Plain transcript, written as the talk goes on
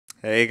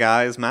Hey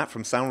guys, Matt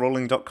from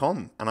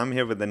Soundrolling.com, and I'm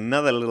here with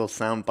another little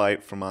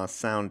soundbite from our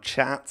sound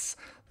chats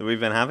that we've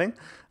been having.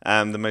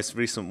 The most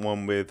recent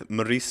one with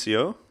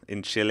Mauricio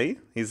in Chile.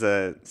 He's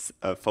a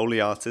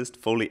Foley artist,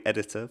 Foley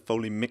editor,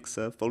 Foley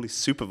mixer, Foley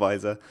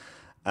supervisor,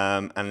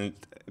 and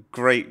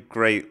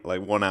great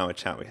like 1 hour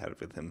chat we had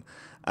with him.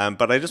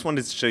 But I just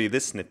wanted to show you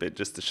this snippet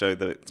just to show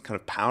the kind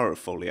of power of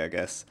Foley, I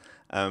guess,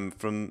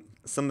 from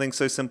something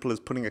so simple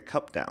as putting a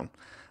cup down.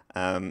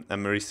 And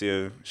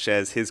Mauricio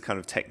shares his kind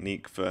of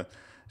technique for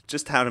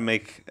just how to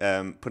make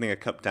putting a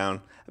cup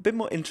down a bit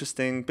more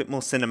interesting, a bit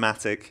more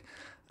cinematic,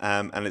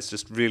 and it's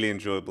just really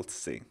enjoyable to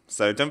see.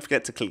 So don't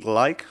forget to click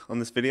like on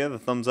this video, the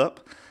thumbs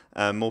up,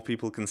 more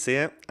people can see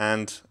it,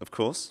 and of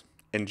course,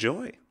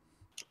 enjoy.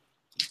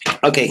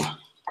 Okay,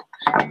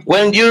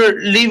 when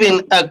you're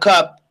leaving a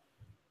cup,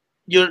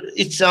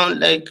 it sounds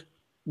like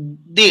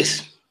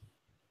this,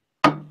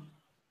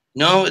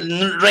 no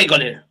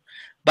regular.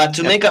 But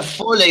to make a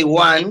Foley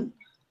one,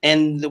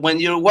 and when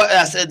you're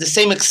as the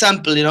same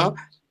example, it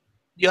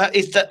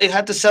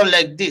had to sound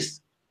like this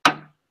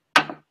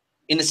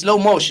in a slow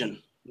motion,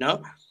 Right.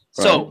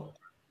 So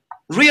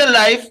real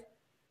life,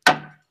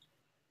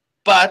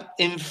 but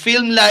in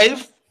film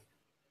life,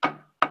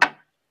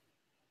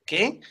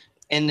 okay,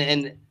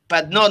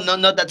 but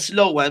not that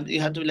slow one. You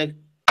have to like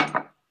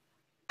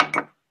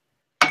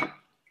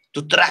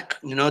to track,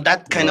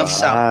 that kind of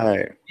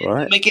sound.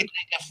 Right. To make it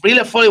like a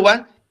real Foley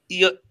one,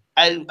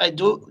 I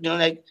do,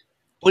 like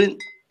putting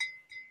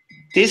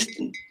this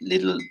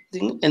little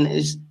thing, and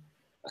it's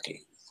okay.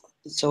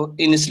 So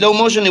in slow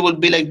motion, it would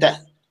be like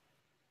that,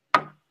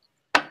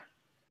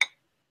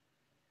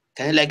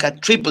 kind of like a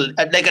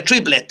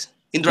triplet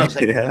in drums.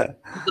 Like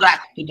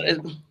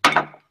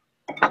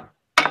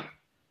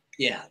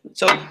yeah.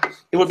 So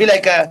it would be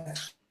like a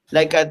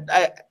that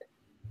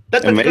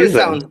particular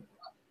sound.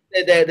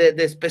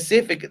 The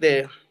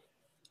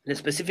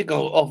specific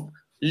of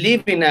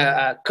leaving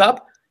a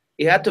cup.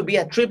 It had to be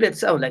a triplet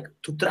sound, like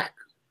to track.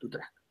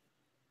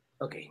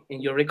 Okay,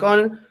 and you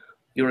record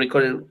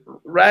it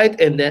right,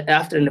 and then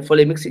after in the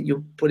Foley mix it,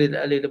 you put it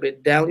a little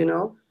bit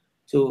down,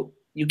 so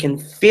you can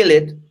feel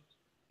it,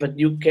 but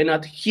you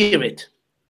cannot hear it.